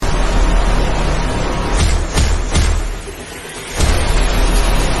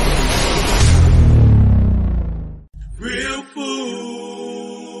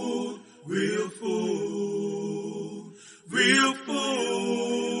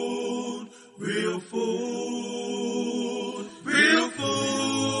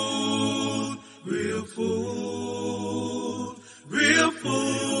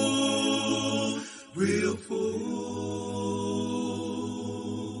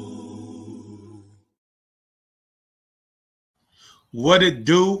What it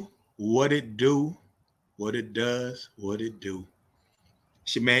do, what it do, what it does, what it do.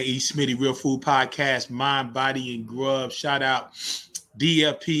 It's your man E. Smitty, Real Food Podcast, Mind, Body, and Grub. Shout out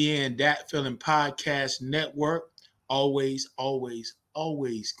DFPN, That Feeling Podcast Network. Always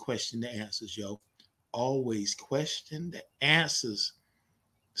question the answers, yo. Always question the answers.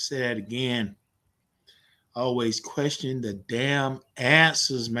 Say that again. Always question the damn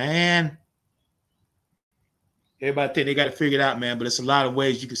answers, man. Everybody think they got to figure it out, man, but it's a lot of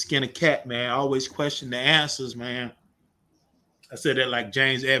ways you can skin a cat, man. Always question the answers, man. I said that like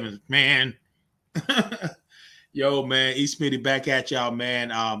James Evans, man. Yo, man, E. Smitty back at y'all, man.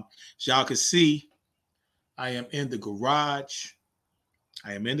 As y'all can see, I am in the garage.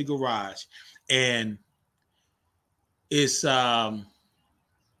 And it's got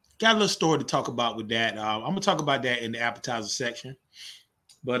a little story to talk about with that. I'm gonna talk about that in the appetizer section.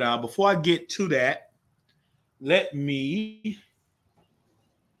 But before I get to that, let me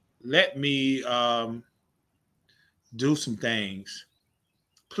do some things.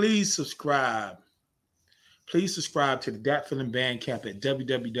 Please subscribe to the Dat Feeling Bandcamp at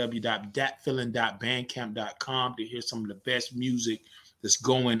www.datfeeling.bandcamp.com to hear some of the best music that's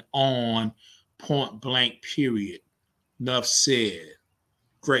going on, point blank, period. Enough said.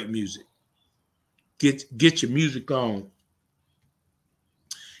 Great music. Get your music on.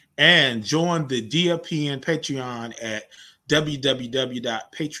 And join the DFPN Patreon at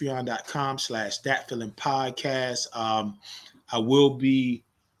www.patreon.com/thatfeelingpodcast. I will be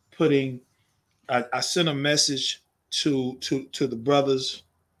putting. I sent a message to the brothers.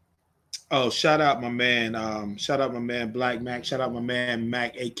 Oh, shout out my man. Shout out my man Black Mac. Shout out my man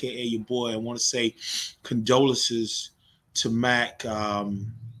Mac, aka your boy. I want to say condolences to Mac.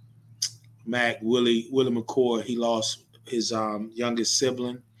 Willie McCoy. He lost his youngest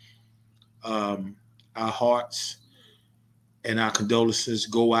sibling. Our hearts and our condolences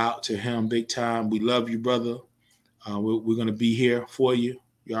go out to him big time. We love you, brother. We're going to be here for you.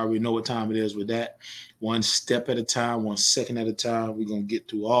 You already know what time it is with that. One step at a time, 1 second at a time. We're going to get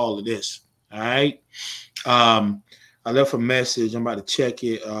through all of this. All right. I left a message. I'm about to check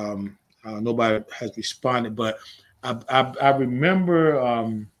it. Nobody has responded, but I remember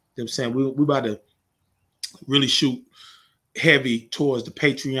them saying we about to really shoot heavy towards the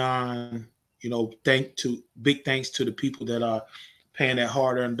Patreon. You know, big thanks to the people that are paying that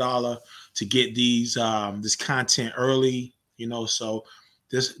hard-earned dollar to get this content early. You know, so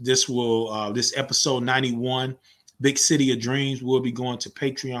this episode 91, Big City of Dreams, will be going to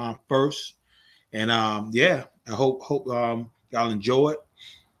Patreon first. And I hope y'all enjoy it.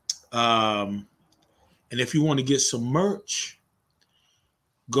 And if you want to get some merch,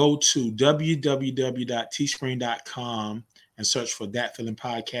 go to www.teespring.com and search for That Feeling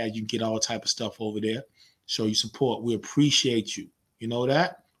Podcast. You can get all type of stuff over there. Show you support. We appreciate you. You know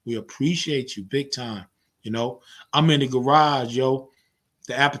that? We appreciate you big time. You know, I'm in the garage, yo.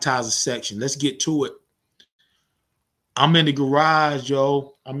 The appetizer section. Let's get to it. I'm in the garage,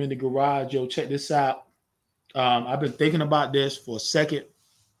 yo. Check this out. I've been thinking about this for a second.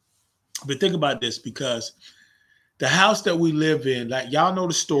 I've been thinking about this because the house that we live in, like y'all know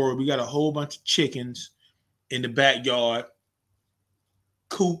the story. We got a whole bunch of chickens in the backyard,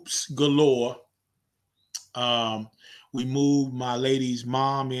 coops galore. We moved my lady's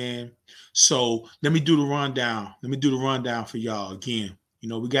mom in. So let me do the rundown. For y'all again. You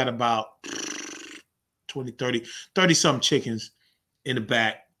know, we got about 20, 30 some chickens in the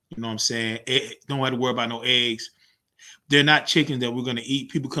back. You know what I'm saying? Don't have to worry about no eggs. They're not chickens that we're going to eat.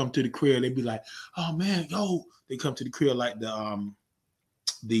 People come to the crib. They be like, oh, man, yo. They come to the crib like the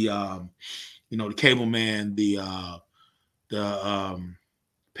cable man, the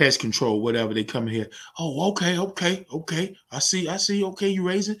pest control, whatever. They come in here. Oh, okay. I see. Okay, you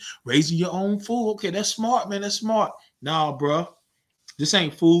raising your own food. Okay, that's smart, man. That's smart. Nah, bro. This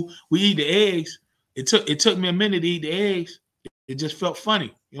ain't food. We eat the eggs. It took me a minute to eat the eggs. It just felt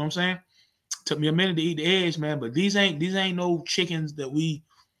funny. You know what I'm saying? It took me a minute to eat the eggs, man. But these ain't no chickens that we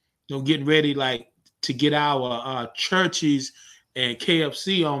getting ready like to get our churches and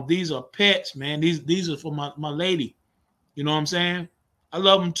KFC on. These are pets, man. These are for my lady. You know what I'm saying? I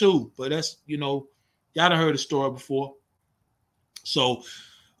love them too, but that's, y'all done heard the story before. So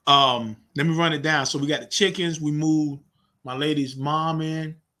let me run it down. So we got the chickens. We moved my lady's mom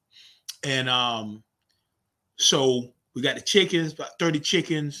in. And so we got the chickens, about 30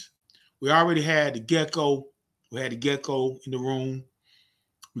 chickens. We already had the gecko. We had the gecko in the room.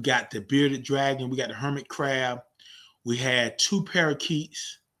 We got the bearded dragon. We got the hermit crab. We had 2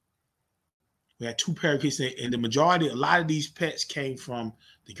 parakeets. And the majority, a lot of these pets came from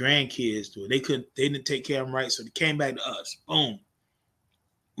the grandkids. They didn't take care of them right, so they came back to us. Boom.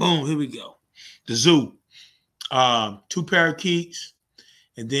 Boom, here we go. The zoo. 2 parakeets.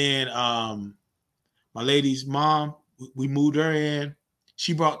 And then my lady's mom, we moved her in.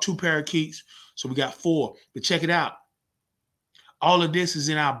 She brought 2 parakeets. So we got 4. But check it out. All of this is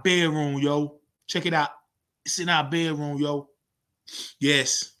in our bedroom, yo. Check it out. It's in our bedroom, yo.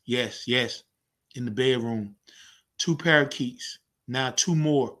 Yes. In the bedroom. 2 parakeets. Now 2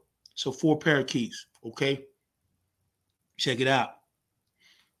 more. So 4 parakeets. Okay. Check it out.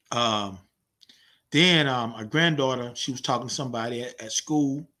 Then our granddaughter, she was talking to somebody at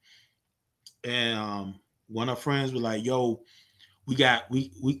school. And one of her friends was like, yo, we got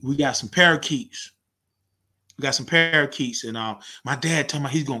some parakeets. We got some parakeets. And my dad told me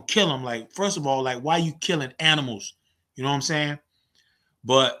he's gonna kill them. Like, first of all, like, why are you killing animals? You know what I'm saying?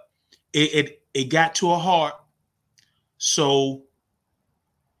 But it got to her heart. So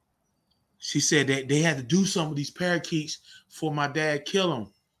she said that they had to do some of these parakeets before my dad kill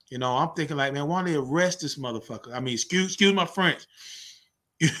them. You know, I'm thinking like, man, why don't they arrest this motherfucker? I mean, excuse my French.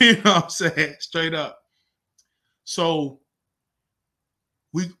 You know what I'm saying? Straight up. So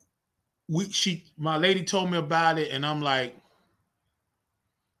my lady told me about it, and I'm like,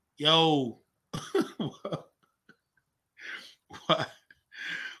 yo,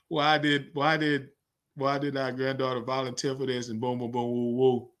 why did our granddaughter volunteer for this? And boom, boom, boom, woo,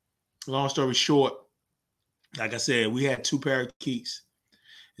 woo. Long story short, like I said, we had 2 parakeets,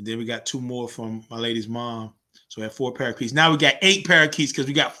 and then we got 2 more from my lady's mom. So we had 4 parakeets. Now we got 8 parakeets because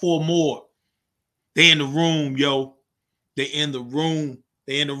we got 4 more. They in the room, yo. They in the room.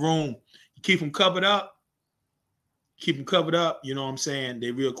 You keep them covered up. You know what I'm saying?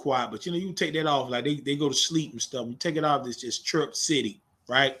 They real quiet. But, you take that off. Like, they go to sleep and stuff. You take it off, it's just chirp city,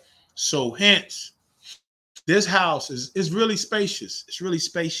 right? So, hence, this house is really spacious. It's really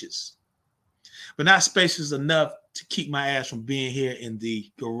spacious. But not spacious enough to keep my ass from being here in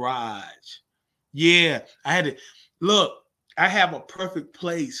the garage. Yeah, I had to. Look, I have a perfect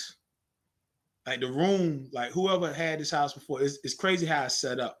place. Like the room, like whoever had this house before, it's crazy how it's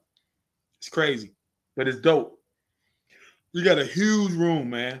set up. It's crazy, but it's dope. You got a huge room,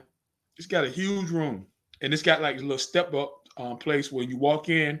 man. It's got a huge room, and it's got like a little step up place where you walk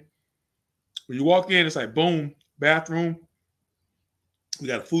in. When you walk in, it's like boom, bathroom. We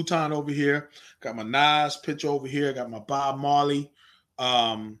got a futon over here. Got my Nas picture over here. Got my Bob Marley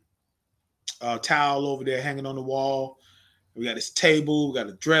towel over there hanging on the wall. We got this table. We got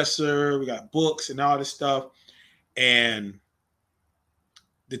a dresser. We got books and all this stuff. And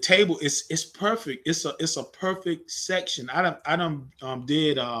the table is perfect. It's a perfect section. I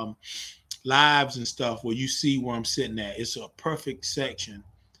did lives and stuff where you see where I'm sitting at. It's a perfect section.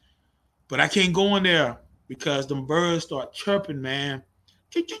 But I can't go in there because them birds start chirping, man.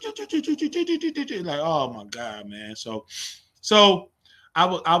 Like, oh my God, man. So I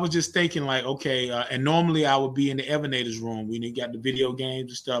was just thinking like, okay, and normally I would be in the Evernator's room when you got the video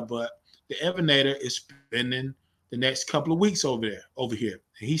games and stuff, but the Evernator is spending the next couple of weeks over here.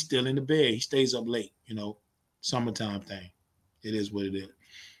 And he's still in the bed. He stays up late, summertime thing. It is what it is.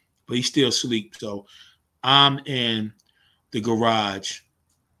 But he still sleeps. So I'm in the garage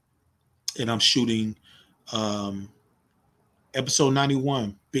and I'm shooting episode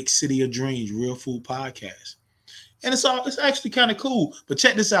 91, Big City of Dreams, Real Food Podcast. And it's actually kind of cool. But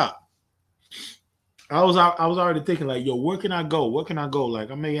check this out. I was already thinking like, yo, where can I go?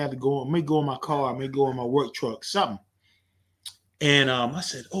 Like I may go in my car, I may go in my work truck, something. And I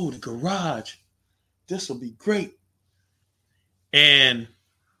said, oh, the garage. This will be great. And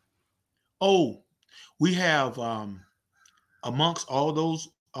we have amongst all those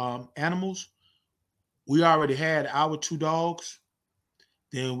animals, we already had our 2 dogs.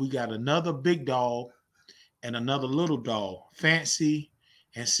 Then we got another big dog and another little dog, Fancy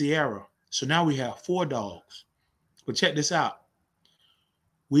and Sierra. So now we have 4 dogs. But check this out.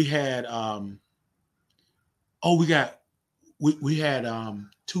 We had we had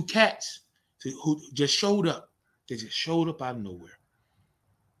 2 cats who just showed up. They just showed up out of nowhere.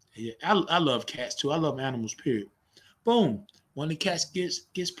 Yeah, I love cats too. I love animals, period. Boom. One of the cats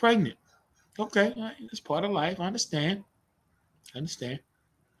gets pregnant. Okay, it's part of life. I understand.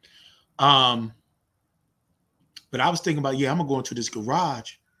 But I was thinking about, I'm gonna go into this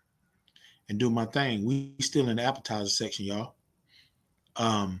garage and do my thing. We still in the appetizer section, y'all.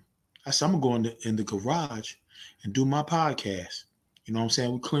 I said I'm gonna go in the garage and do my podcast. You know what I'm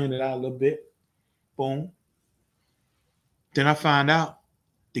saying? We clearing it out a little bit. Boom. Then I find out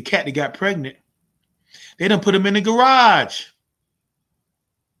the cat that got pregnant, they done put him in the garage.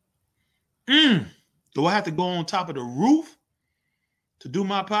 Do I have to go on top of the roof to do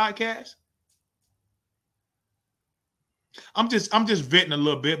my podcast? I'm just venting a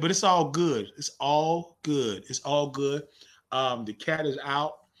little bit, but it's all good. It's all good. It's all good. The cat is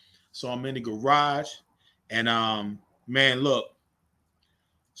out, so I'm in the garage, and man, look,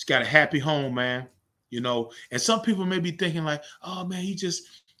 it's got a happy home, man. You know, and some people may be thinking like, oh man, he just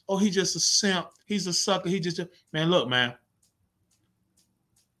a simp. He's a sucker. Man, look, man.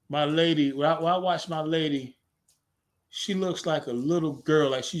 My lady, when I watch my lady, she looks like a little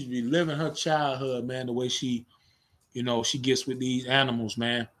girl, like she's reliving her childhood, man, the way she gets with these animals,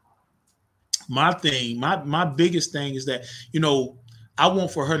 man. My biggest thing is that, I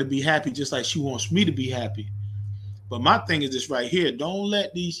want for her to be happy just like she wants me to be happy. But my thing is this right here. Don't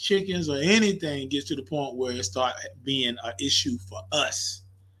let these chickens or anything get to the point where it start being an issue for us.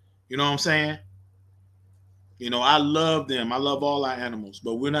 You know what I'm saying? I love them. I love all our animals,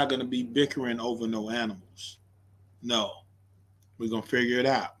 but we're not going to be bickering over no animals. No, we're going to figure it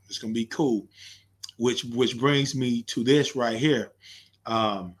out. It's going to be cool. Which brings me to this right here.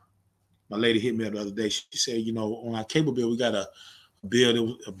 My lady hit me up the other day. She said, on our cable bill, we got a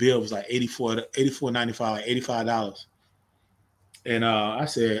bill. A bill was like $84.95, like $85. And I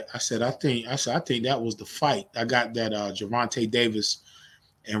said, I think that was the fight. I got that Gervonta Davis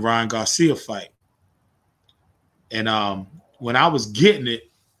and Ryan Garcia fight. And when I was getting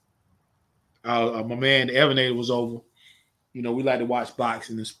it, my man the Evanator was over. We like to watch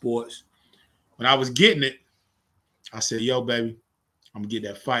boxing and sports. When I was getting it, I said, yo, baby, I'm gonna get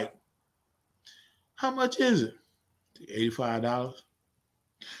that fight. How much is it? $85.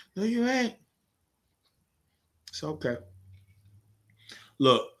 No, you ain't. It's okay.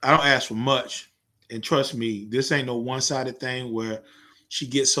 Look, I don't ask for much. And trust me, this ain't no one-sided thing where she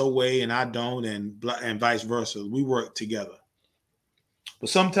gets her way and I don't, and vice versa. We work together. But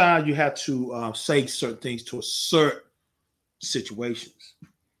sometimes you have to say certain things to assert situations.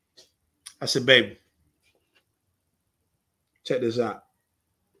 I said, baby, check this out.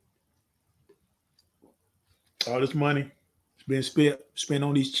 All this money is being spent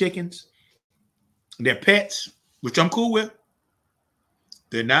on these chickens, their pets, which I'm cool with.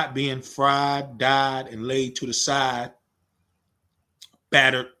 They're not being fried, dyed, and laid to the side,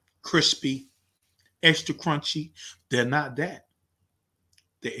 battered, crispy, extra crunchy. They're not that.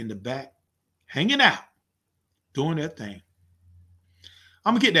 They're in the back, hanging out, doing their thing.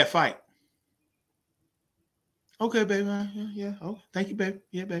 I'm gonna get that fight. Okay, baby. Yeah. Oh, thank you, baby.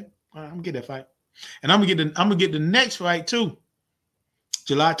 Yeah, baby. All right, I'm gonna get that fight, and I'm gonna get the next fight too.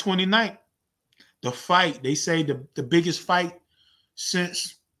 July 29th. The fight, they say the biggest fight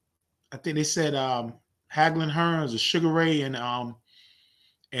since, I think they said Hagelin Hearns or Sugar Ray and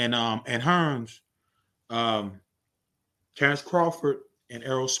Hearns, Terrence Crawford and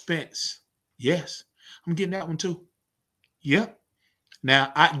Errol Spence. Yes, I'm getting that one too. Yep.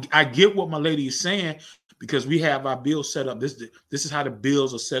 Now I get what my lady is saying because we have our bills set up. This is how the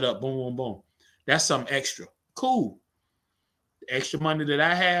bills are set up. Boom, boom, boom. That's something extra. Cool. The extra money that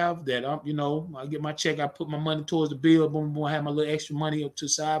I have, that I get my check, I put my money towards the bill. Boom, boom. I have my little extra money up to the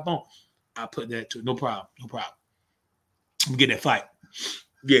side. Boom. I put that too. No problem. No problem. I'm getting that fight.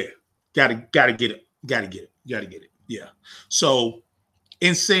 Yeah. Gotta get it. Gotta get it. Yeah. So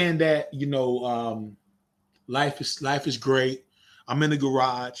in saying that, life is great. I'm in the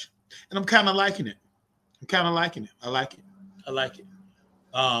garage and I'm kind of liking it. I like it. I like it.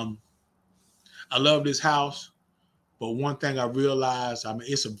 I love this house, but one thing I realized,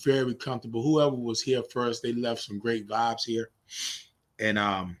 it's a very comfortable. Whoever was here first, they left some great vibes here. And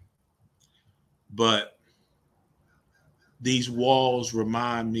but these walls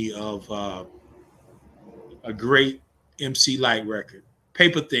remind me of a great MC Light record,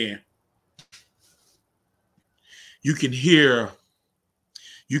 Paper Thin. You can hear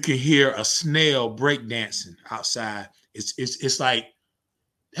a snail breakdancing outside. It's like,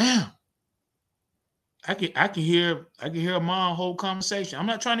 damn. I can hear a mom whole conversation. I'm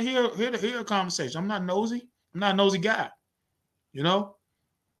not trying to hear a conversation. I'm not nosy. I'm not a nosy guy.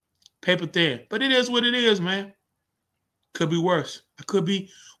 Paper thin. But it is what it is, man. Could be worse.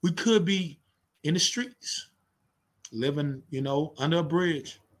 We could be in the streets, living, under a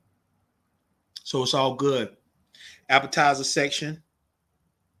bridge. So it's all good. Appetizer section.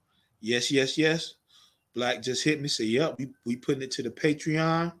 Yes, yes, yes. Black just hit me. Say, yep, we putting it to the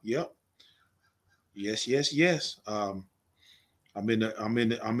Patreon. Yep. Yes, yes, yes. I'm in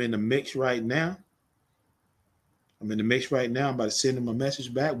the mix right now. I'm about to send him a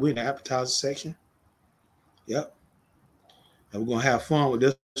message back. We're in the appetizer section. Yep. And we're gonna have fun with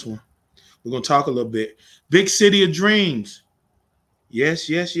this one. We're gonna talk a little bit. Big City of Dreams. Yes,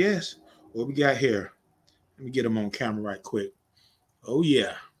 yes, yes. What we got here? Let me get him on camera right quick. Oh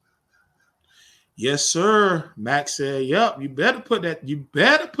yeah. Yes, sir. Max said, yep, you better put it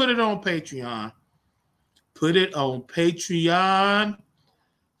on Patreon. Put it on Patreon.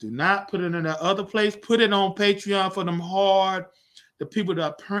 Do not put it in that other place. Put it on Patreon for the people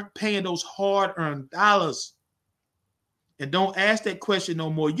that are paying those hard-earned dollars. And don't ask that question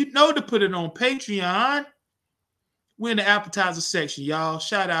no more. You know to put it on Patreon. We're in the appetizer section, y'all.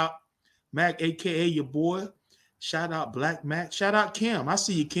 Shout out Mac, a.k.a. your boy. Shout out Black Mac. Shout out Kim. I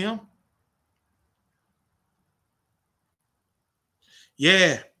see you, Kim.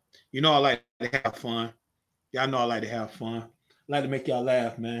 Yeah. You know I like to have fun. Y'all know I like to have fun. I like to make y'all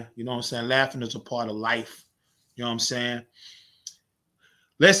laugh, man. You know what I'm saying? Laughing is a part of life. You know what I'm saying?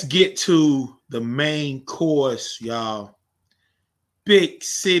 Let's get to the main course, y'all. Big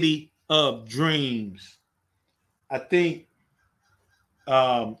City of Dreams. I think,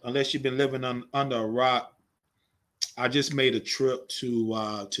 unless you've been living under a rock, I just made a trip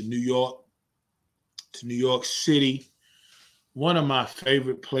to New York City, one of my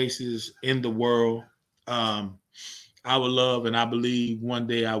favorite places in the world. I would love, and I believe one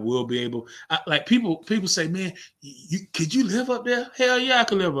day I will be able. Like people say, man, could you live up there? Hell yeah, I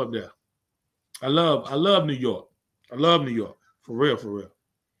could live up there. I love New York. I love New York for real, for real.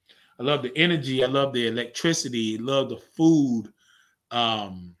 I love the energy. I love the electricity. I love the food.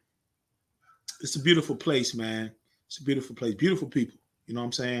 Um, it's a beautiful place, man. It's a beautiful place. Beautiful people. You know what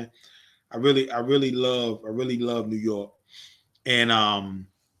I'm saying? I really love New York. And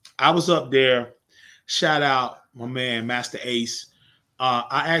I was up there. Shout out my man Masta Ace.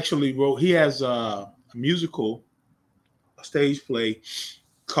 I actually wrote. He has a musical, a stage play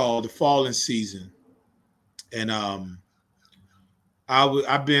called The Fallen Season, and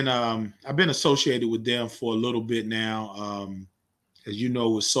I've been associated with them for a little bit now. As you know,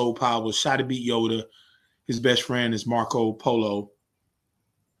 with Soul Power, Shot to Beat Yoda. His best friend is Marco Polo.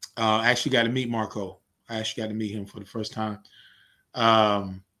 I actually got to meet Marco. I actually got to meet him for the first time.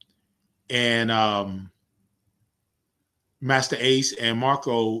 And Masta Ace and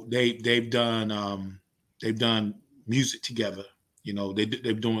Marco, they've done music together. You know, they're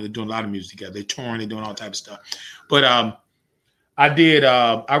doing a lot of music together. They're touring, they're doing all type of stuff. But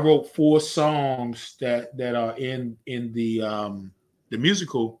I wrote 4 songs that are in the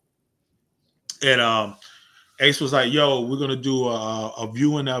musical, and Ace was like, "Yo, we're gonna do a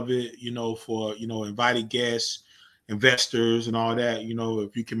viewing of it, you know, for invited guests, investors, and all that. You know,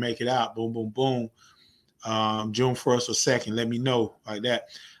 if you can make it out, boom, boom, boom, June 1st or 2nd, let me know like that."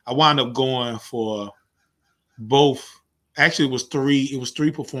 I wound up going for both. Actually, it was 3. It was 3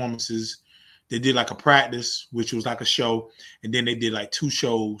 performances. They did like a practice, which was like a show, and then they did like 2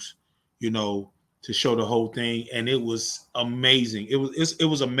 shows, you know, to show the whole thing, and it was amazing. It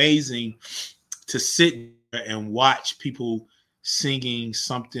was amazing to sit there and watch people singing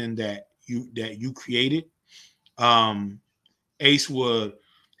something that you created. Ace would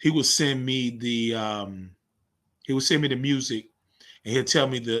send me the music, and he'll tell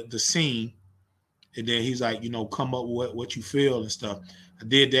me the scene, and then he's like, come up with what you feel and stuff. I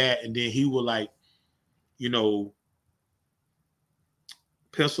did that, and then he would like, you know,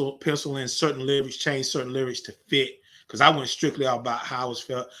 pencil in certain lyrics, change certain lyrics to fit, because I went strictly out about how I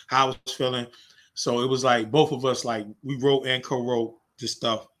was feeling. So it was like both of us, like we wrote and co-wrote this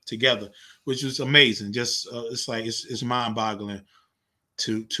stuff together, which was amazing. Just it's like it's mind-boggling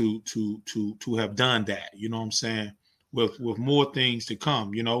to have done that. You know what I'm saying? With more things to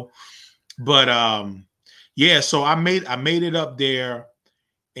come, you know. But yeah, so I made it up there,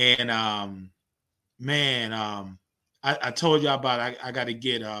 and man, I told y'all about I got to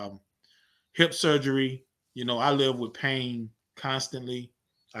get hip surgery. You know, I live with pain constantly.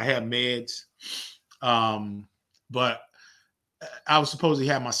 I have meds. But I was supposed to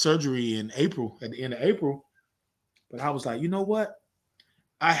have my surgery in April, at the end of April. But I was like, you know what?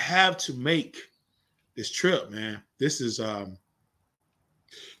 I have to make this trip, man. This is a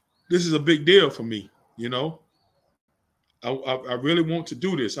big deal for me, you know. I really want to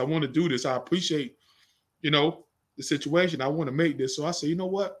do this. I want to do this. I appreciate, the situation. I want to make this. So I said, you know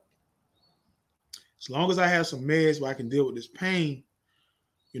what? As long as I have some meds where I can deal with this pain,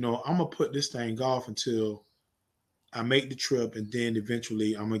 I'm gonna put this thing off until I make the trip, and then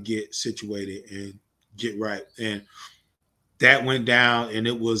eventually I'm gonna get situated and get right. And that went down, and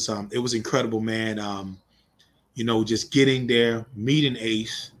it was incredible, man. Just getting there, meeting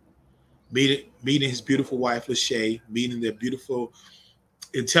Ace, meeting his beautiful wife Lachey, meeting their beautiful,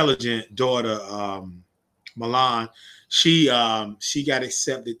 intelligent daughter Milan. She got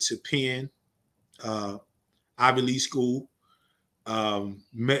accepted to Penn, Ivy League school.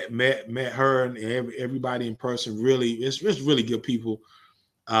 Met her and everybody in person. Really, it's really good people.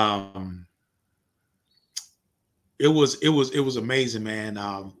 it was amazing, man.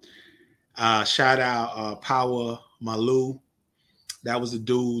 Shout out Power Malu. That was the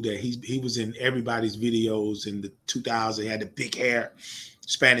dude that he was in everybody's videos in the 2000s. He had the big hair,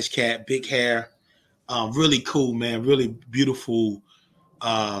 Spanish cat, big hair. Really cool, man. Really beautiful,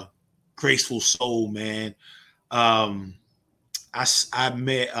 graceful soul, man. I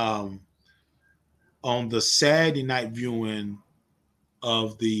met on the Saturday night viewing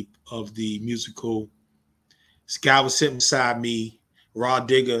of the musical. This guy was sitting beside me. Raw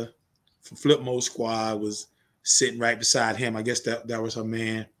Digger from Flip Mode Squad was sitting right beside him. I guess that was her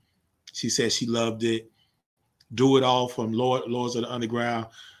man. She said she loved it. Do It All from Lords of the Underground,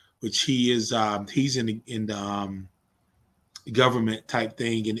 which he is. He's in the government type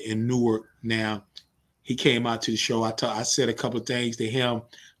thing in Newark now. He came out to the show. I said a couple of things to him,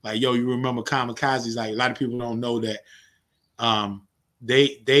 like, "Yo, you remember Kamikazes?" Like, a lot of people don't know that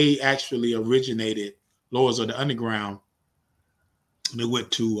they actually originated Lords of the Underground. They went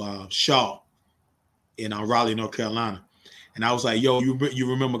to Shaw in Raleigh, North Carolina, and I was like, "Yo, you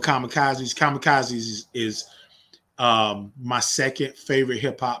remember Kamikazes?" Kamikazes is my second favorite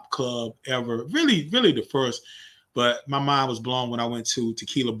hip hop club ever. Really the first. But my mind was blown when I went to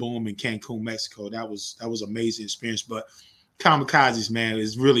Tequila Boom in Cancun, Mexico. That was an amazing experience. But Kamikazes, man,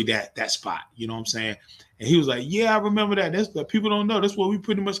 is really that spot. You know what I'm saying? And he was like, "Yeah, I remember that. That's what people don't know. That's where we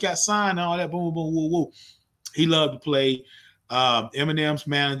pretty much got signed and all that. Boom, boom, woo, woo." He loved to play. Eminem's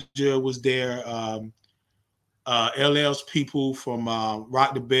manager was there. LL's people from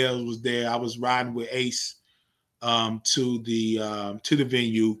Rock the Bells was there. I was riding with Ace to the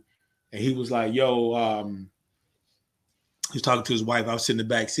venue, and he was like, "Yo." He was talking to his wife. I was sitting in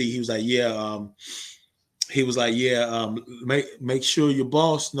the back seat. He was like, "Yeah." He was like, "Yeah. Make sure your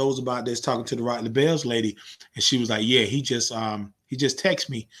boss knows about this." Talking to the Rock the Bells lady, and she was like, "Yeah." He just texted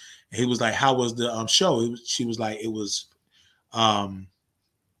me, and he was like, "How was the show?" She was like, "It was what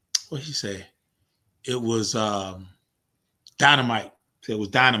did she say? It was dynamite." So it was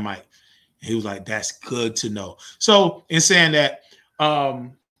dynamite. And he was like, "That's good to know." So in saying that,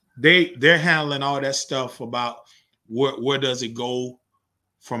 they're handling all that stuff about where does it go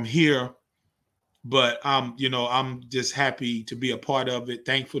from here. But I'm just happy to be a part of it,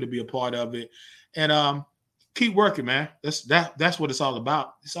 thankful to be a part of it, and keep working, man. That's what it's all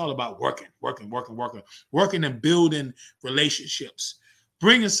about. It's all about working and building relationships,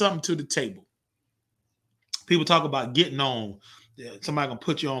 bringing something to the table. People talk about getting on. Yeah, somebody gonna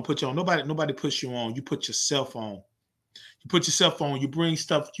put you on. Nobody puts you on. You put yourself on. You put yourself on. You bring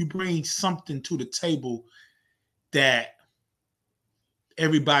stuff. You bring something to the table that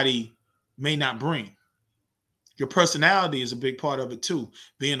everybody may not bring. Your personality is a big part of it too.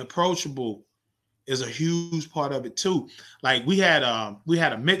 Being approachable is a huge part of it too. Like we had a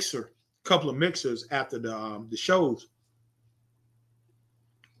mixer, a couple of mixers after the shows.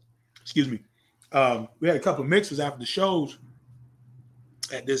 Excuse me. We had a couple of mixers after the shows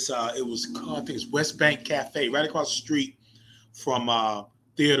at this. It was called, I think it's West Bank Cafe, right across the street from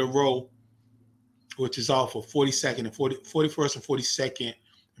Theater Row, which is off of 42nd and 41st and 42nd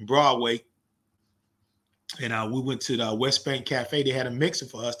and Broadway. And we went to the West Bank Cafe. They had a mixer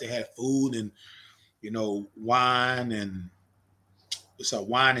for us. They had food and wine and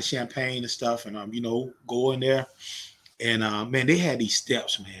wine and champagne and stuff. And go in there. And man, they had these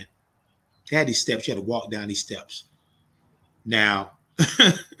steps, man. They had these steps. You had to walk down these steps. Now,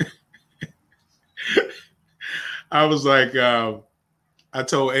 I was like, I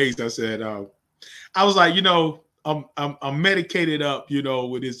told Ace, I said, I was like, I'm medicated up,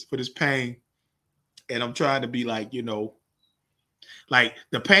 with this pain. And I'm trying to be like, like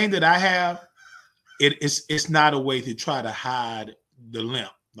the pain that I have, it's not a way to try to hide the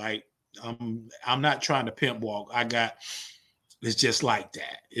limp. Like I'm not trying to pimp walk. It's just like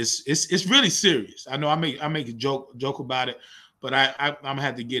that. It's really serious. I know I make a joke about it, but I'm gonna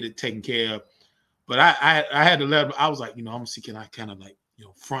have to get it taken care of. But I had to let him. I was like, I'm gonna see, can I kind of like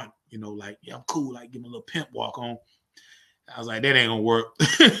front, like, yeah, I'm cool, like give me a little pimp walk on. I was like, that ain't gonna work.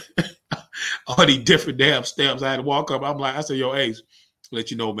 All these different damn steps I had to walk up. I said, "Yo, Ace,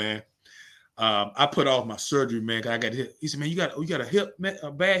 let you know, man. I put off my surgery, man. Cause I got hit." He said, "Man, you got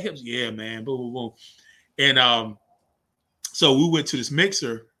a bad hips." Yeah, man. Boom, boom, boom. And so we went to this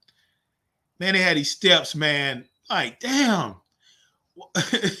mixer. Man, they had these steps, man. Like, damn.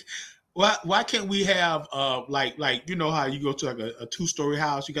 Why can't we have like how you go to like a 2-story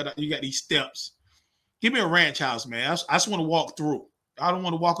house? You got these steps. Give me a ranch house, man. I just want to walk through. I don't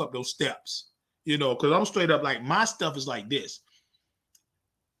want to walk up those steps, because I'm straight up, like, my stuff is like this.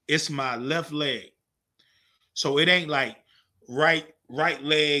 It's my left leg. So it ain't like right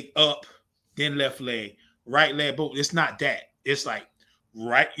leg up, then left leg. right leg, but it's not that. It's like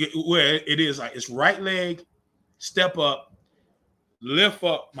right where it is like it's right leg, step up, lift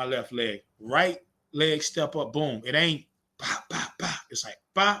up my left leg, right leg, step up, boom. It ain't bah, bah, bah. It's like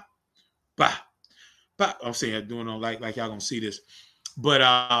bah, bah, bah. I'm saying doing on like y'all gonna see this. But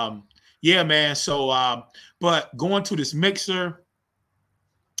yeah, man. So but going to this mixer,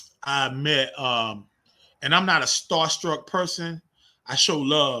 I met and I'm not a starstruck person. I show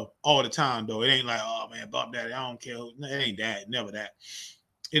love all the time though. It ain't like, oh man, bump that. I don't care. It ain't that. Never that.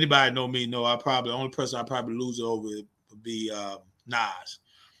 Anybody know me? Know the only person I probably lose it over would be Nas.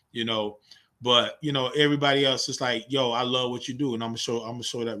 You know, but you know everybody else is like, yo, I love what you do, and I'm gonna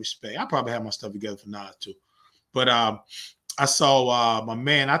show that respect. I probably have my stuff together for Nas too. But I saw my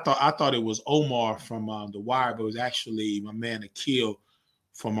man. I thought it was Omar from The Wire, but it was actually my man Akil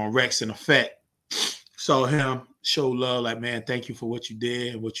from Rex and Effect. Saw him show love, like, man, thank you for what you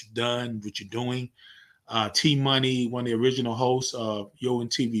did and what you've done, what you're doing. T Money, one of the original hosts of Yo and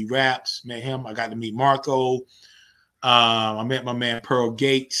TV Raps, met him. I got to meet Marco. I met my man Pearl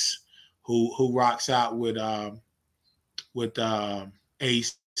Gates, who rocks out with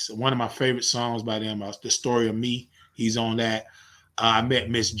Ace. One of my favorite songs by them, The Story of Me. He's on that. I met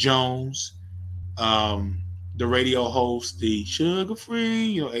Miss Jones, the radio host, the Sugar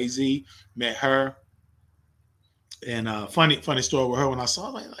Free, AZ. Met her. And funny story with her when I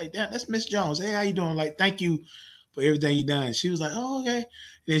saw her, like damn, that's Miss Jones. Hey, how you doing? Like, thank you for everything you done. She was like, oh, okay.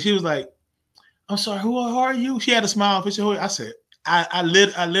 And she was like, I'm sorry, who are you? She had a smile. I said, I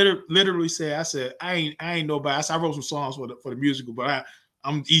literally said, I said, I ain't nobody. I said, I wrote some songs for the musical, but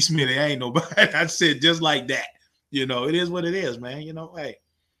I'm E. Smitty. I ain't nobody. I said just like that. It is what it is, man. Hey,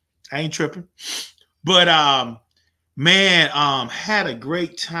 I ain't tripping. But man, had a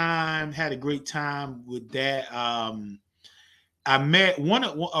great time with that. I met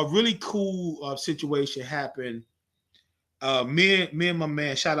a really cool situation happened. Me and my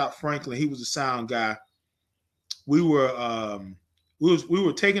man, shout out Franklin, he was a sound guy. We were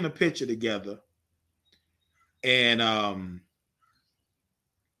taking a picture together, and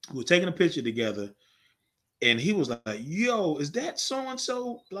we were taking a picture together, and he was like, "Yo, is that so and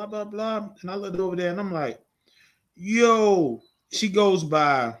so?" Blah blah blah. And I looked over there, and I'm like, "Yo," she goes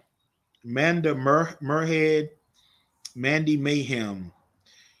by Manda Merhead, Mandy Mayhem.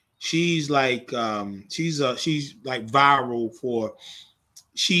 She's like she's like viral for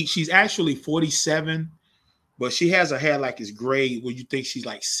she's actually 47, but she has her hair like it's gray where you think she's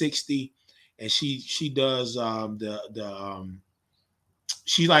like 60, and she does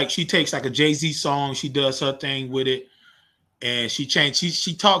she takes like a Jay-Z song, she does her thing with it, and she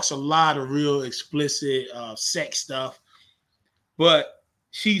talks a lot of real explicit sex stuff, but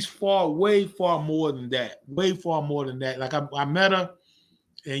she's way far more than that. Like I met her,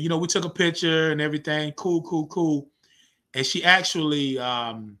 and we took a picture and everything, cool. And she actually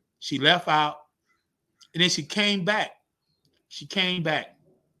she left out, and then she came back.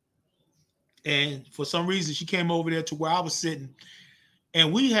 And for some reason she came over there to where I was sitting,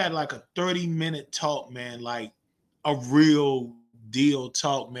 and we had like a 30-minute talk, man, like a real deal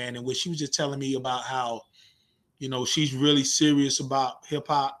talk, man, in which she was just telling me about how she's really serious about hip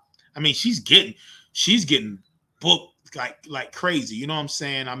hop. I mean, she's getting booked like crazy. You know what I'm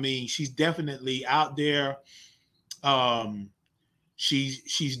saying? I mean, she's definitely out there.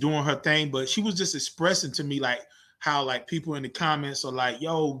 She's doing her thing, but she was just expressing to me like how like people in the comments are like,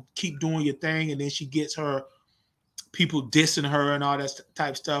 "Yo, keep doing your thing," and then she gets her people dissing her and all that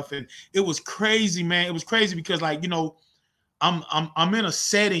type stuff, and it was crazy, man. It was crazy because like I'm in a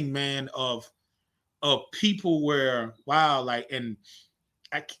setting, man, of people where wow, like, and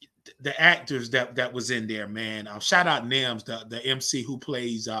the actors that was in there, man. Shout out Nems, the MC who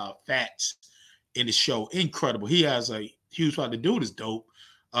plays Fats in the show. Incredible. He has a huge part. The dude is dope.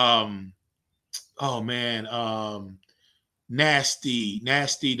 Oh man, Nasty,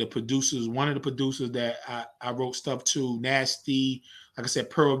 the producers, one of the producers that I wrote stuff to, Nasty, like I said,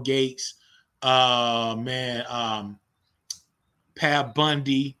 Pearl Gates, man, Pat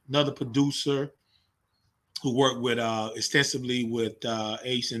Bundy, another producer who worked with extensively with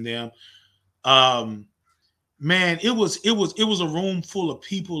Ace and them. Man, it was a room full of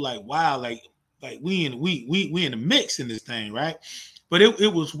people like wow, like we in the mix in this thing, right? But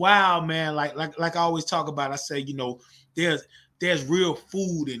it was wild, man. Like I always talk about, I say, there's real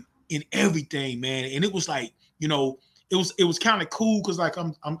food in everything, man. And it was like, it was kind of cool because like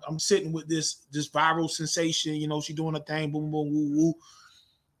I'm sitting with this viral sensation, she doing her thing, boom, boom, woo, woo.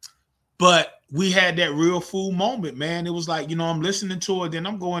 But we had that real food moment, man. It was like, I'm listening to it, then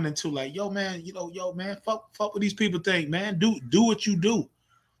I'm going into like, yo, man, fuck what these people think, man. Do what you do.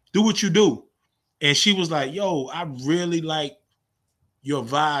 Do what you do. And she was like, yo, I really like your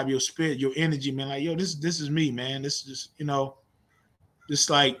vibe, your spirit, your energy, man. Like, yo, this is me, man. This is just, just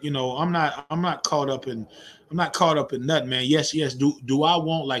like, I'm not caught up in nothing, man. Yes. Do I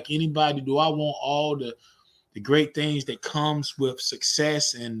want, like anybody, do I want all the great things that comes with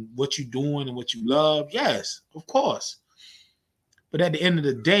success and what you're doing and what you love? Yes, of course. But at the end of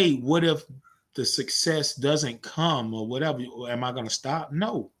the day, what if the success doesn't come or whatever? Am I going to stop?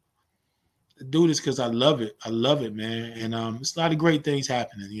 No. I do this because I love it. I love it, man. And it's a lot of great things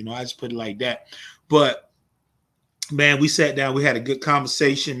happening. I just put it like that. But, man, we sat down. We had a good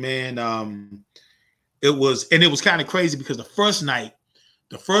conversation, man. It was kind of crazy because the first night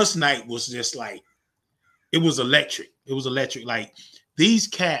was just like, it was electric. It was electric. Like, these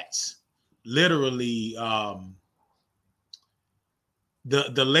cats literally,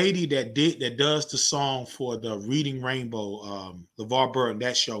 the lady that does the song for the Reading Rainbow, LeVar Burton,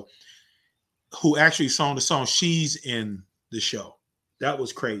 that show, who actually sang the song, she's in the show. That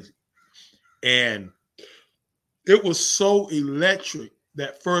was crazy. And it was so electric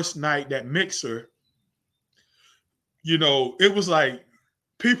that first night, that mixer, it was like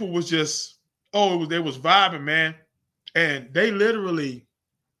people was just, they was vibing, man. And they literally,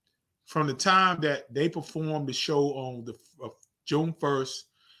 from the time that they performed the show on the June 1st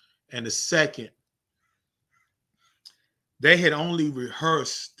and the 2nd, they had only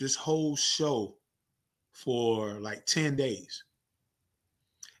rehearsed this whole show for like 10 days.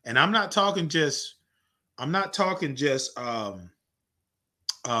 And I'm not talking just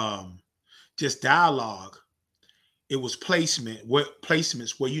dialogue. It was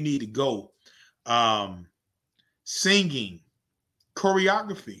placements where you need to go, singing,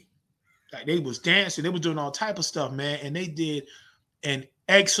 choreography. Like, they was dancing, they was doing all type of stuff, man, and they did an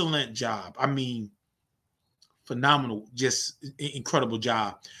excellent job. I mean, phenomenal, just incredible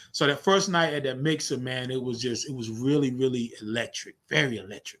job. So that first night at that mixer, man, it was really, really electric, very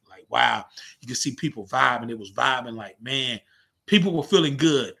electric. Like, wow, you could see people vibing. It was vibing like, man, people were feeling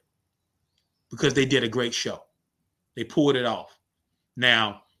good because they did a great show. They pulled it off.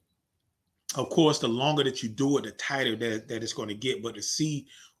 Now, of course, the longer that you do it, the tighter that it's going to get. But to see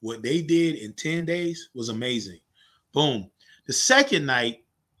what they did in 10 days was amazing. Boom. The second night,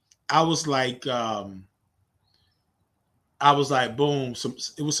 I was like, boom.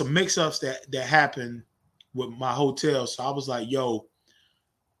 It was some mix-ups that happened with my hotel. So I was like, yo,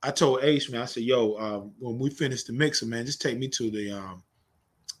 I told Ace, man, I said, yo, when we finish the mixer, man, just take me to the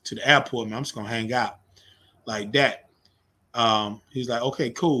airport, man. I'm just gonna hang out like that. He's like,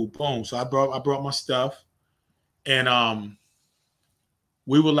 okay, cool, boom. So I brought my stuff, and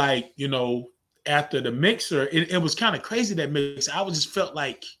we were like, after the mixer, it was kind of crazy, that mixer. I just felt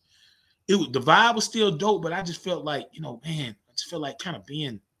like the vibe was still dope, but I just felt like, man, I just felt like kind of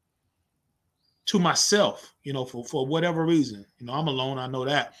being to myself, for whatever reason. I'm alone, I know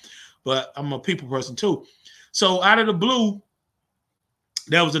that, but I'm a people person too. So out of the blue,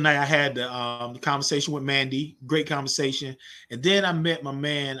 that was the night I had the conversation with Mandy, great conversation, and then I met my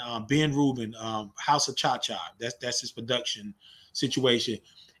man Ben Rubin, House of Cha Cha. That's his production situation,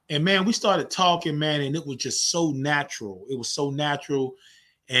 and man, we started talking, man, and it was just so natural. It was so natural,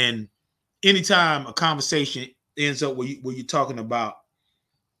 and anytime a conversation ends up where you're talking about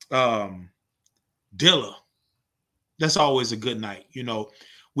Dilla, that's always a good night.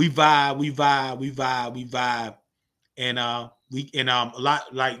 We vibe, and a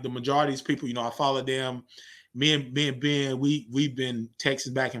lot, like the majority of these people, I follow them. Me and Ben, we've been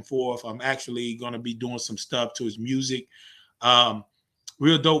texting back and forth. I'm actually going to be doing some stuff to his music.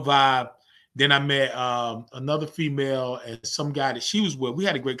 Real dope vibe. Then I met another female and some guy that she was with. We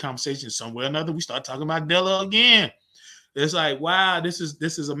had a great conversation somewhere or another. We started talking about Dilla again. It's like, wow, this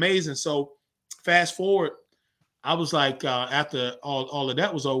is amazing. So fast forward, I was like, after all of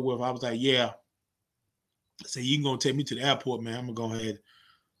that was over with, I was like, yeah. I said, you can go take me to the airport, man. I'm gonna go ahead,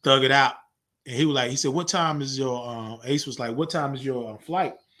 thug it out. And he said, what time is your Ace was like, what time is your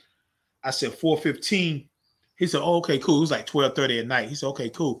flight? I said 4:15. He said, oh, okay, cool. It was like 12:30 at night. He said, okay,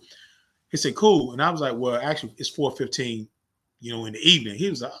 cool. He said, cool. And I was like, well, actually, it's 4:15, in the evening.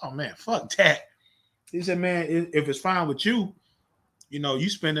 He was like, oh man, fuck that. He said, man, if it's fine with you, you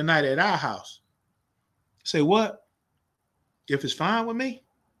spend the night at our house. I say, what? If it's fine with me?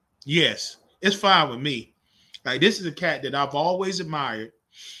 Yes, it's fine with me. Like, this is a cat that I've always admired.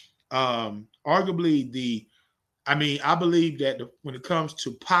 Arguably I believe that when it comes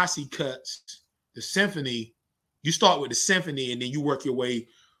to posse cuts, the symphony, you start with the symphony and then you work your way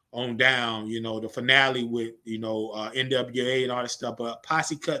on down, the finale with, NWA and all that stuff. But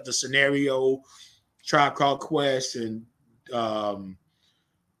posse cut, the scenario, Tribe Called Quest, and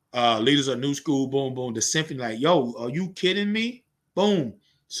Leaders of New School, boom, boom. The symphony, like, yo, are you kidding me? Boom.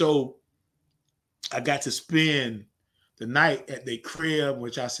 So I got to spend the night at their crib,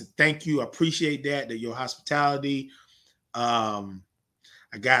 which I said, thank you. I appreciate that your hospitality. I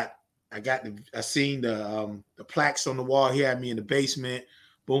seen the plaques on the wall. He had me in the basement.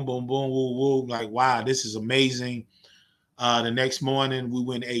 Boom, boom, boom, woo, woo. Like, wow, this is amazing. The next morning we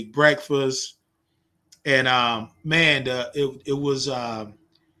went and ate breakfast. And man, it was an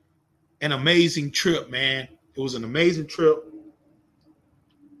amazing trip, man. It was an amazing trip.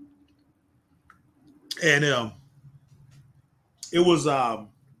 And it was I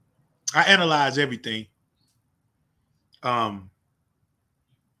analyzed everything.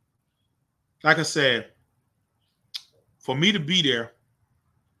 Like I said, for me to be there,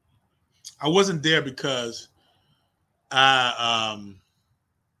 I wasn't there because I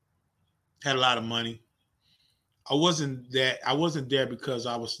had a lot of money. I wasn't there because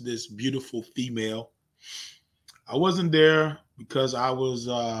I was this beautiful female. I wasn't there because I was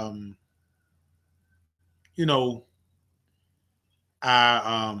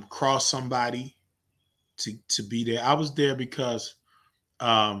I crossed somebody to be there. I was there because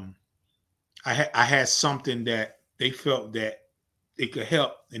I had something that they felt that it could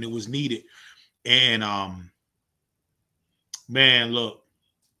help and it was needed. And man, look,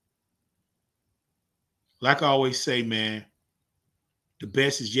 like I always say, man, the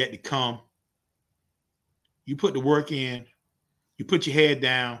best is yet to come. You put the work in, you put your head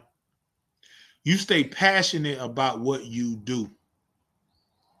down, you stay passionate about what you do.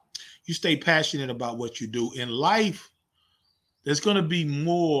 You stay passionate about what you do. In life, there's going to be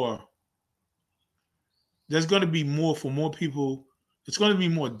more. There's going to be more for more people. It's going to be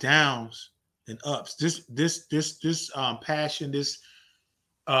more downs than ups. This passion, this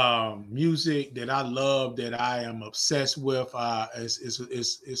music that I love, that I am obsessed with,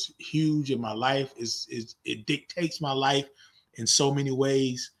 is huge in my life. It dictates my life in so many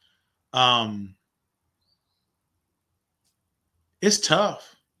ways. It's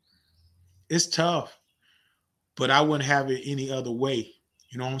tough. It's tough, but I wouldn't have it any other way.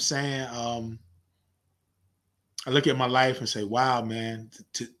 You know what I'm saying? I look at my life and say, wow, man,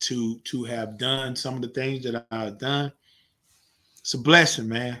 to have done some of the things that I've done, it's a blessing,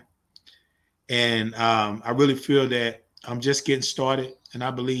 man. And I really feel that I'm just getting started. And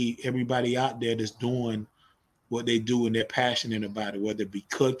I believe everybody out there that's doing what they do and they're passionate about it, whether it be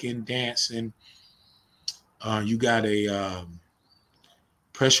cooking, dancing, you got a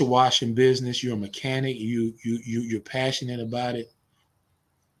pressure washing business, you're a mechanic, you're passionate about it.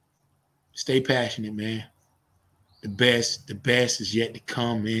 Stay passionate, man. The best is yet to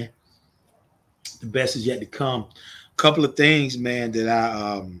come, man. The best is yet to come. A couple of things, man, that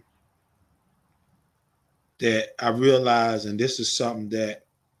I realized, and this is something that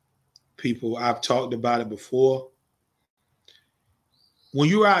I've talked about it before. When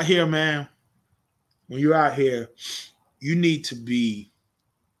you're out here, man, you need to be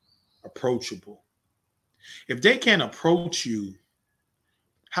approachable. If they can't approach you,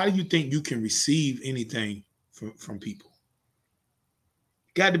 how do you think you can receive anything from people?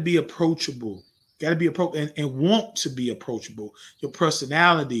 Got to be approachable. Got to be approachable and want to be approachable. Your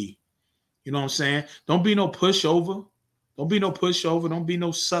personality, you know what I'm saying? Don't be no pushover. Don't be no pushover. Don't be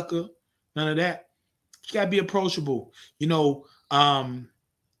no sucker. None of that. You got to be approachable. When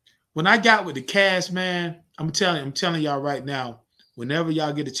I got with the cast, man, I'm telling y'all right now, whenever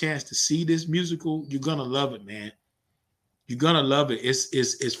y'all get a chance to see this musical, you're gonna love it, man. You're gonna love it.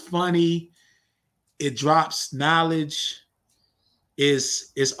 It's funny. It drops knowledge.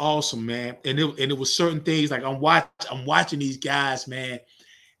 It's awesome, man. And it was certain things like I'm watching these guys, man,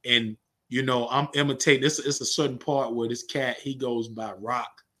 and I'm imitating. It's a certain part where this cat, he goes by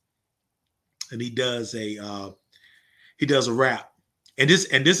Rock, and he does a rap. And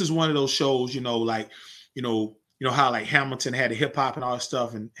this is one of those shows, how like Hamilton had the hip hop and all that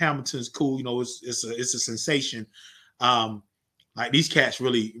stuff, and Hamilton's cool, it's a sensation. Like these cats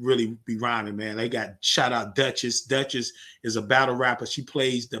really, really be rhyming, man. They got shout out Duchess. Duchess is a battle rapper. She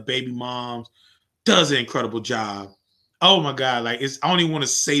plays the baby moms, does an incredible job. Oh my God. Like I don't even want to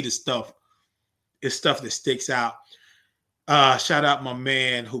say the stuff. It's stuff that sticks out. Shout out my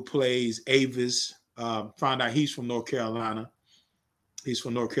man who plays Avis. Found out he's from North Carolina. He's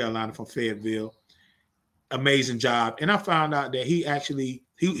from North Carolina, from Fayetteville. Amazing job. And I found out that he actually,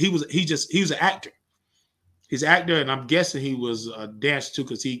 he was an actor. He's an actor, and I'm guessing he was a dancer too,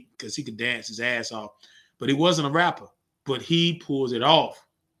 because he could dance his ass off. But he wasn't a rapper. But he pulls it off.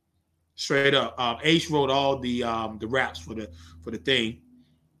 Straight up. Ace wrote all the raps for the thing.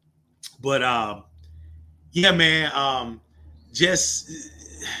 But yeah, man, just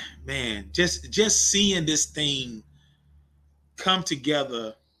man, just seeing this thing come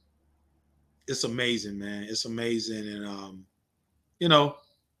together, it's amazing, man. It's amazing. And you know,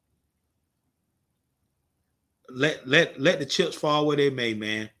 let the chips fall where they may,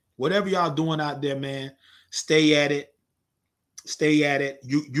 man. Whatever y'all doing out there, man, stay at it. Stay at it.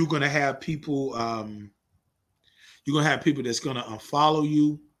 You're gonna have people, you're gonna have people that's gonna unfollow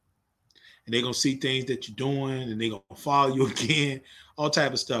you, and they're gonna see things that you're doing, and they're gonna follow you again, all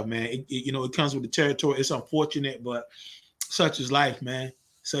type of stuff, man. It comes with the territory. It's unfortunate, but such is life, man.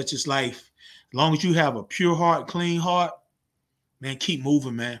 Such is life. As long as you have a pure heart, clean heart, man, keep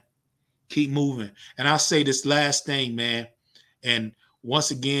moving, man. Keep moving. And I'll say this last thing, man. And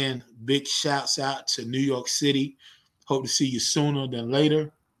once again, big shouts out to New York City. Hope to see you sooner than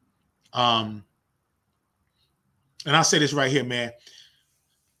later. And I'll say this right here, man.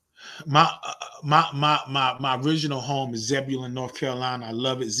 My original home is Zebulon, North Carolina. I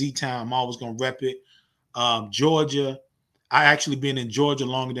love it. Z-Town. I'm always gonna rep it. Georgia. I actually been in Georgia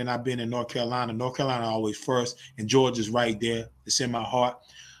longer than I've been in North Carolina. North Carolina always first, and Georgia's right there. It's in my heart.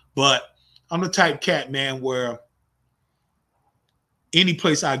 But I'm the type cat, man, where any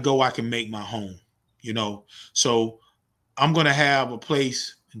place I go, I can make my home. So I'm gonna have a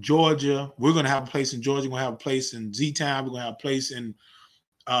place in Georgia. We're gonna have a place in Georgia. We're gonna have a place in Z-Town. We're gonna have a place in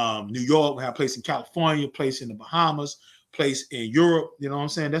New York. We have a place in California, a place in the Bahamas, place in Europe. You know what I'm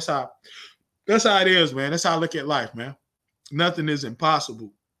saying? That's how it is, man. That's how I look at life, man. Nothing is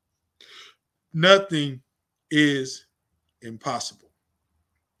impossible. Nothing is impossible.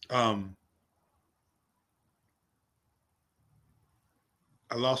 I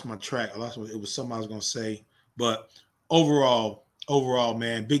lost my track. It was something I was gonna say, but overall,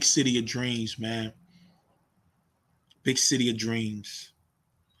 man, big city of dreams, man. Big city of dreams.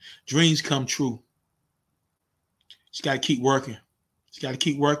 Dreams come true. Just got to keep working. Just got to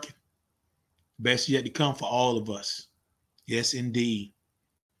keep working. Best yet to come for all of us. Yes, indeed.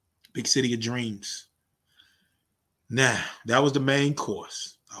 Big city of dreams. Now, that was the main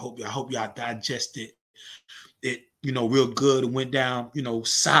course. I hope y'all digested it, real good. It went down,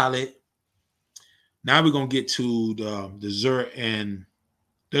 solid. Now we're gonna get to the dessert, and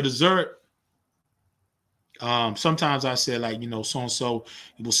the dessert. Sometimes I say like, so and so,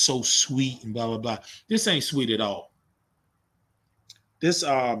 it was so sweet and blah blah blah. This ain't sweet at all. This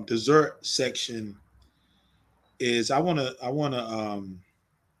dessert section is I wanna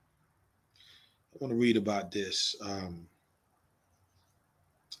read about this. I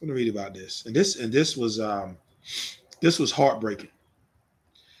want to read about this, and this was heartbreaking.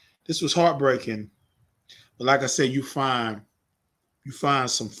 This was heartbreaking, but like I said, you find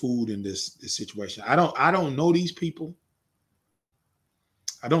some food in this situation. I don't know these people.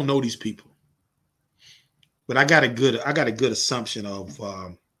 I don't know these people, but I got a good assumption of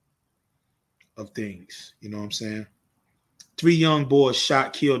things. You know what I'm saying? 3 young boys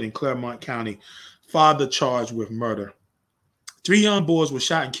shot, killed in Claremont County. Father charged with murder. 3 young boys were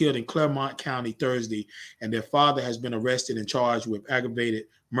shot and killed in Claremont County Thursday, and their father has been arrested and charged with aggravated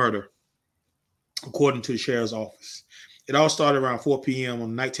murder, according to the sheriff's office. It all started around 4 p.m.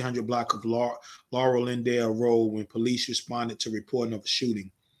 on the 1900 block of Laurel Lindale Road when police responded to reporting of a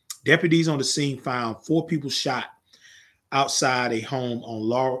shooting. Deputies on the scene found 4 people shot outside a home on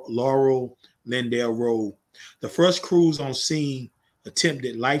Laurel Lindale Road. The first crews on scene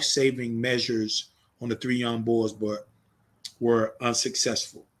attempted life-saving measures on the 3 young boys, but were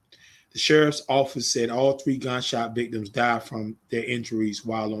unsuccessful. The sheriff's office said all 3 gunshot victims died from their injuries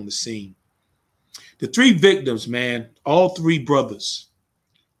while on the scene. The 3 victims, man, all 3 brothers,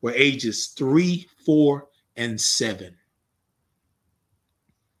 were ages 3, 4, and 7.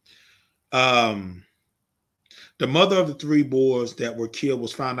 The mother of the 3 boys that were killed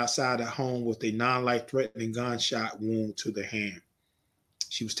was found outside her home with a non-life-threatening gunshot wound to the hand.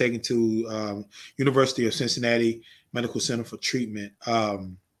 She was taken to University of Cincinnati Medical Center for treatment.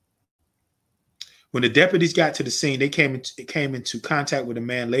 When the deputies got to the scene, they came into contact with a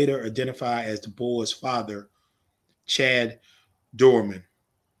man later identified as the boy's father, Chad Dorman,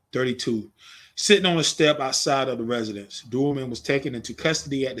 32, sitting on a step outside of the residence. Dorman was taken into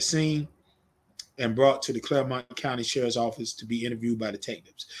custody at the scene and brought to the Claremont County Sheriff's Office to be interviewed by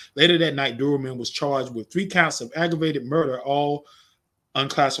detectives. Later that night, Dorman was charged with 3 counts of aggravated murder, all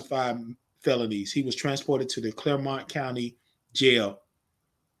unclassified felonies. He was transported to the Claremont County Jail.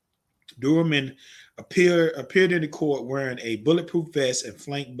 Dorman appeared in the court wearing a bulletproof vest and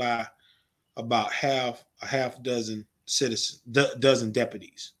flanked by about half dozen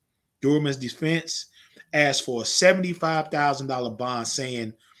deputies. Dorman's defense asked for a $75,000 bond,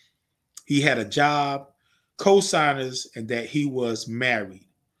 saying he had a job, co-signers, and that he was married.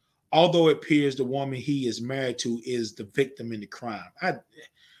 although it appears the woman he is married to is the victim in the crime.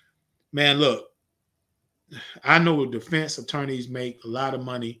 Man, look, I know defense attorneys make a lot of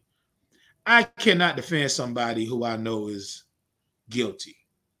money. I cannot defend somebody who I know is guilty.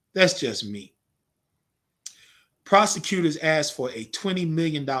 That's just me. Prosecutors asked for a $20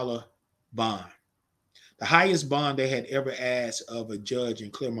 million bond, the highest bond they had ever asked of a judge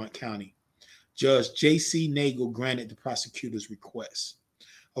in Claremont County. Judge J.C. Nagel granted the prosecutor's request.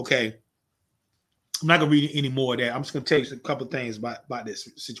 Okay, I'm not going to read any more of that. I'm just going to tell you a couple of things about this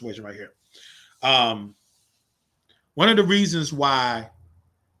situation right here. One of the reasons why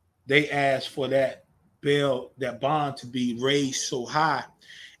they asked for that bail, that bond to be raised so high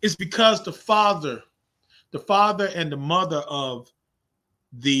is because the father and the mother of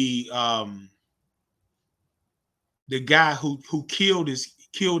the guy who killed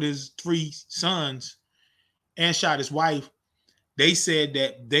his three sons and shot his wife, they said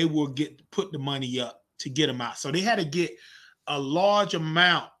that they will put the money up to get him out. So they had to get a large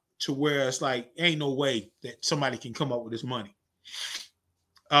amount to where it's like, ain't no way that somebody can come up with this money.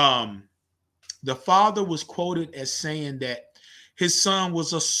 The father was quoted as saying that his son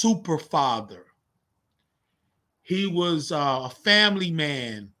was a super father. He was a family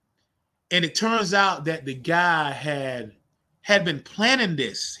man. And it turns out that the guy had been planning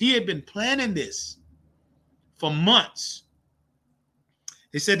this. He had been planning this for months.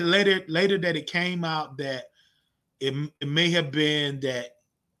 They said that later that it came out that it may have been that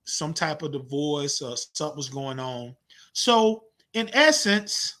some type of divorce or something was going on. So in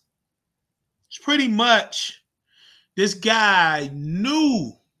essence, it's pretty much this guy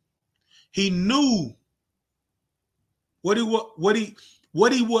knew. He knew what he was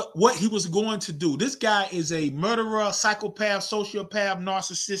going to do. This guy is a murderer, psychopath, sociopath,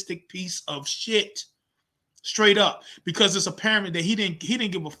 narcissistic piece of shit. Straight up. Because it's apparent that he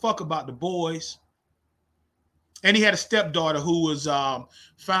didn't give a fuck about the boys. And he had a stepdaughter who was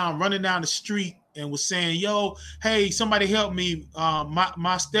found running down the street and was saying, yo, hey, somebody help me.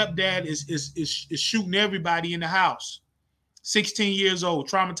 My stepdad is shooting everybody in the house. 16 years old,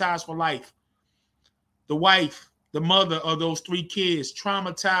 traumatized for life. The wife, the mother of those three kids,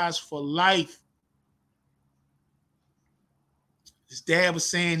 traumatized for life. His dad was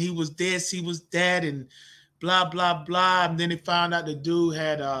saying he was dead, and blah, blah, blah. And then they found out the dude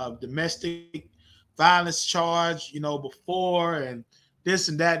had a domestic violence charge, before, and this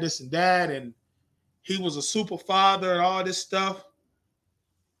and that. And he was a super father and all this stuff.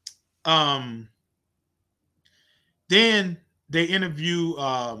 Then they interview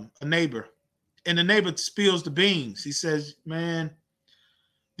a neighbor, and the neighbor spills the beans. He says, man,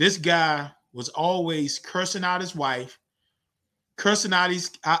 this guy was always cursing out his wife, cursing out his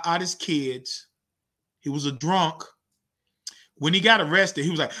kids. He was a drunk. When he got arrested,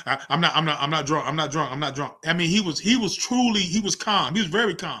 he was like, I'm not drunk. I mean, he was calm. He was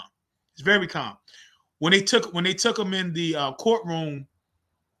very calm. He's very calm. When they took him in the courtroom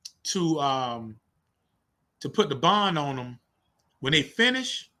to put the bond on him, when they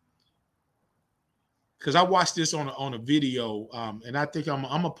finished, because I watched this on a video, and I think I'm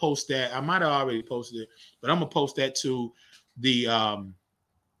gonna post that. I might have already posted it, but I'm gonna post that to the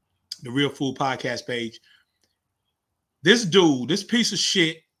Real Food Podcast page. This dude, this piece of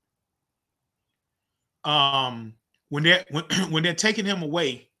shit, when they're taking him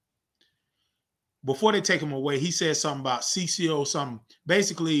away, before they take him away, he said something about CCO, something.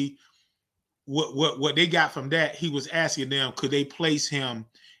 Basically, what they got from that, he was asking them, could they place him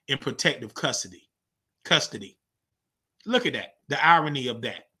in protective custody? Look at that. The irony of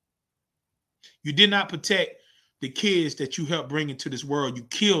that. You did not protect the kids that you helped bring into this world. You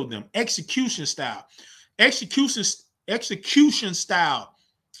killed them. Execution style. Execution style.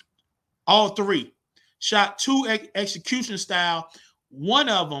 All three. Shot two execution style. One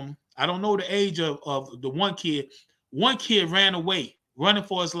of them, I don't know the age of the one kid. One kid ran away, running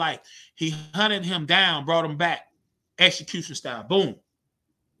for his life. He hunted him down, brought him back. Execution style. Boom.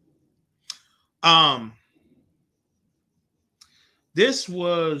 This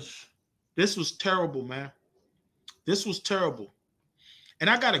was terrible, man. This was terrible. And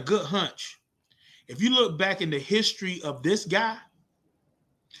I got a good hunch. If you look back in the history of this guy,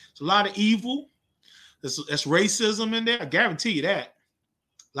 it's a lot of evil. That's racism in there. I guarantee you that.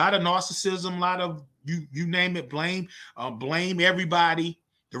 A lot of narcissism, a lot of you name it, blame everybody.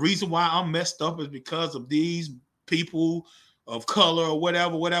 The reason why I'm messed up is because of these people of color or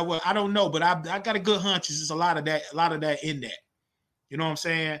whatever. I don't know, but I got a good hunch. There's just a lot of that in there. You know what I'm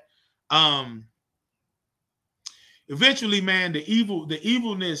saying? Eventually, man, the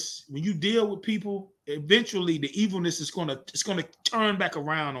evilness, when you deal with people, eventually the evilness is gonna turn back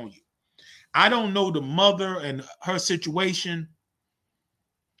around on you. I don't know the mother and her situation,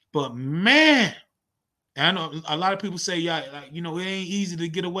 but man, I know a lot of people say, yeah, like, you know, it ain't easy to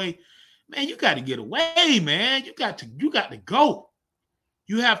get away. Man, you got to get away, man. You got to go.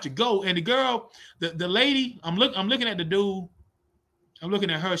 You have to go. And the girl, the lady, I'm looking at the dude. I'm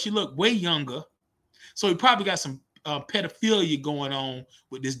looking at her. She looked way younger, so he probably got some pedophilia going on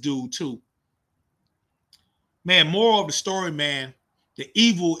with this dude too. Man, moral of the story, man, the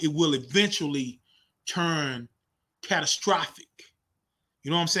evil, it will eventually turn catastrophic.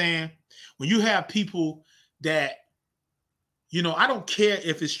 You know what I'm saying? When you have people that, you know, I don't care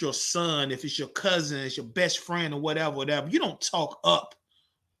if it's your son, if it's your cousin, it's your best friend or whatever. You don't talk up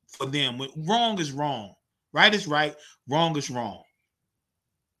for them. Wrong is wrong. Right is right. Wrong is wrong.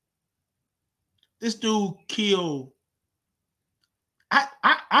 This dude killed. I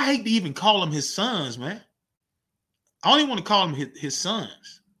hate to even call them his sons, man. I only want to call them his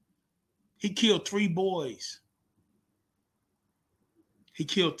sons. He killed 3 boys. He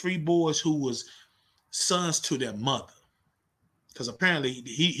killed 3 boys who was sons to their mother. Because apparently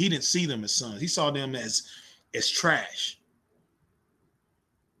he didn't see them as sons. He saw them as trash.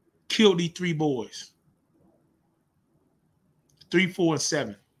 Killed these 3 boys. 3, 4, and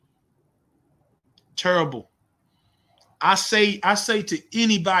 7. Terrible. I say to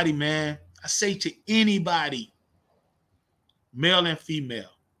anybody, man. I say to anybody, male and female,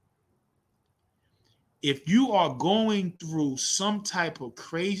 if you are going through some type of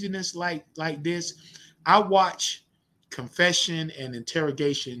craziness like this, I watch confession and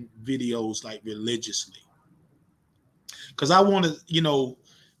interrogation videos like religiously. Because I want to, you know,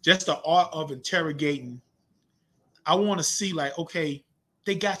 just the art of interrogating. I want to see like, okay,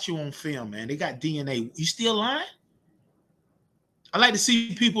 they got you on film, man. They got DNA. You still lying? I like to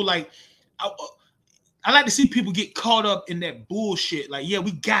see people like, I like to see people get caught up in that bullshit. Like, yeah,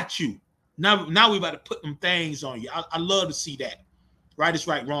 we got you. Now we about to put them things on you. I love to see that. Right is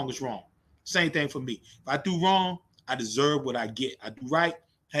right, wrong is wrong. Same thing for me. If I do wrong, I deserve what I get. I do right,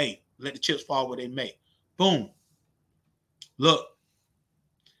 hey, let the chips fall where they may. Boom. Look,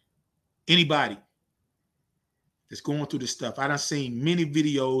 anybody that's going through this stuff, I done seen many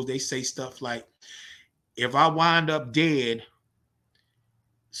videos, they say stuff like, if I wind up dead,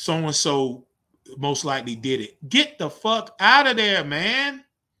 so-and-so most likely did it. Get the fuck out of there, man.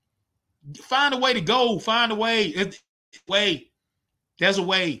 Find a way to go. Find a way. There's a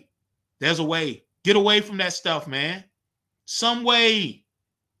way. There's a way. Get away from that stuff, man. Some way.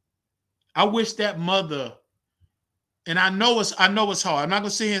 I wish that mother, and I know it's hard. I'm not gonna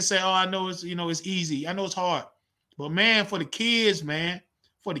sit here and say, oh, I know it's, you know, it's easy. I know it's hard. But man, for the kids, man,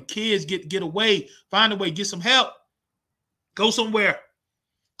 for the kids, get away. Find a way, get some help. Go somewhere.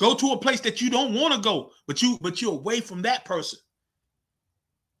 Go to a place that you don't want to go, but you're away from that person.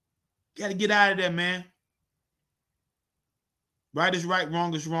 Got to get out of there, man. Right is right,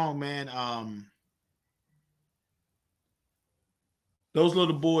 wrong is wrong, man. Those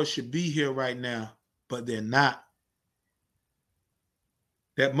little boys should be here right now, but they're not.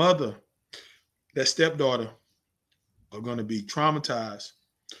 That mother, that stepdaughter are going to be traumatized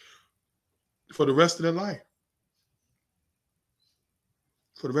for the rest of their life.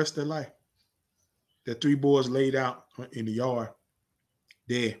 For the rest of their life. The 3 boys laid out in the yard,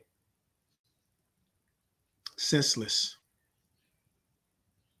 dead. Senseless.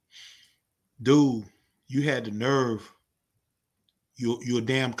 Dude, you had the nerve. You're a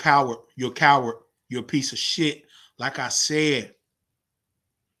damn coward. You're a coward. You're a piece of shit. Like I said.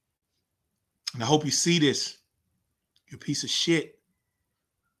 And I hope you see this. You're a piece of shit.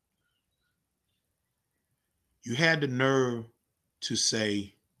 You had the nerve to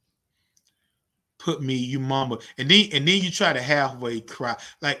say, put me, you mama. And then you try to halfway cry.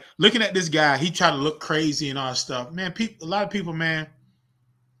 Like looking at this guy, he tried to look crazy and all that stuff. Man, a lot of people, man,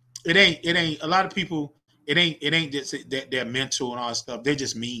 it ain't a lot of people, it ain't just that they're mental and all that stuff. They're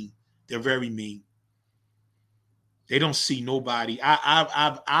just mean. They're very mean. They don't see nobody.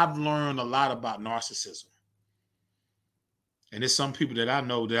 I've learned a lot about narcissism. And there's some people that I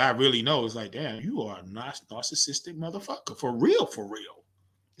know that I really know is like, damn, you are a narcissistic motherfucker. For real, for real.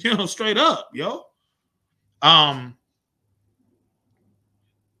 You know, straight up, yo.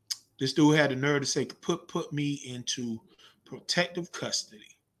 This dude had the nerve to say, put me into protective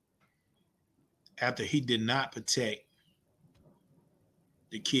custody after he did not protect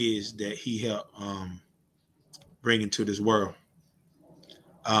the kids that he helped bring into this world.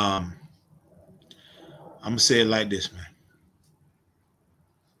 I'm gonna say it like this, man.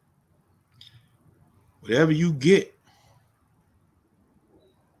 Whatever you get,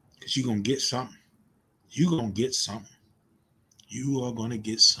 because you're gonna get something. you're going to get something. You are going to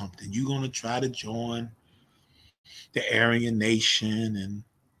get something. You're going to try to join the Aryan Nation, and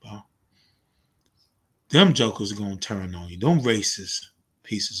them jokers are going to turn on you. Them racist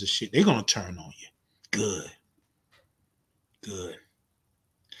pieces of shit, they're going to turn on you. Good. Good.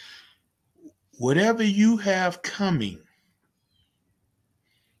 Whatever you have coming,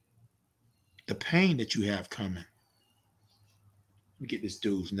 the pain that you have coming. Let me get this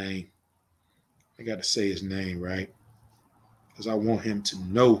dude's name. I got to say his name, right? Because I want him to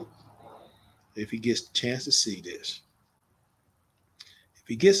know if he gets a chance to see this. If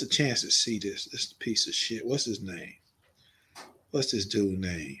he gets a chance to see this piece of shit, what's his name? What's this dude's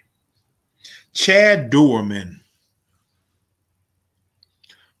name? Chad Doorman.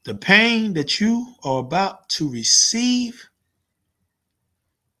 The pain that you are about to receive,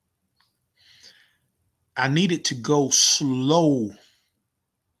 I need it to go slow.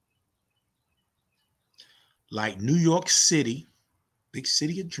 Like New York City, big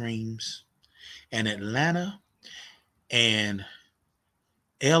city of dreams, and Atlanta and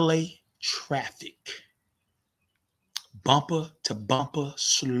LA traffic. Bumper to bumper,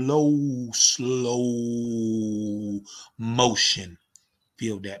 slow motion.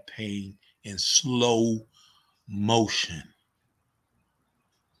 Feel that pain in slow motion.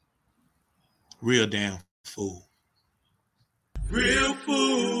 Real damn fool. Real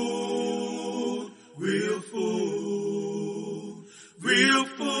fool, real fool, real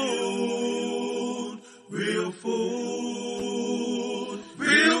fool.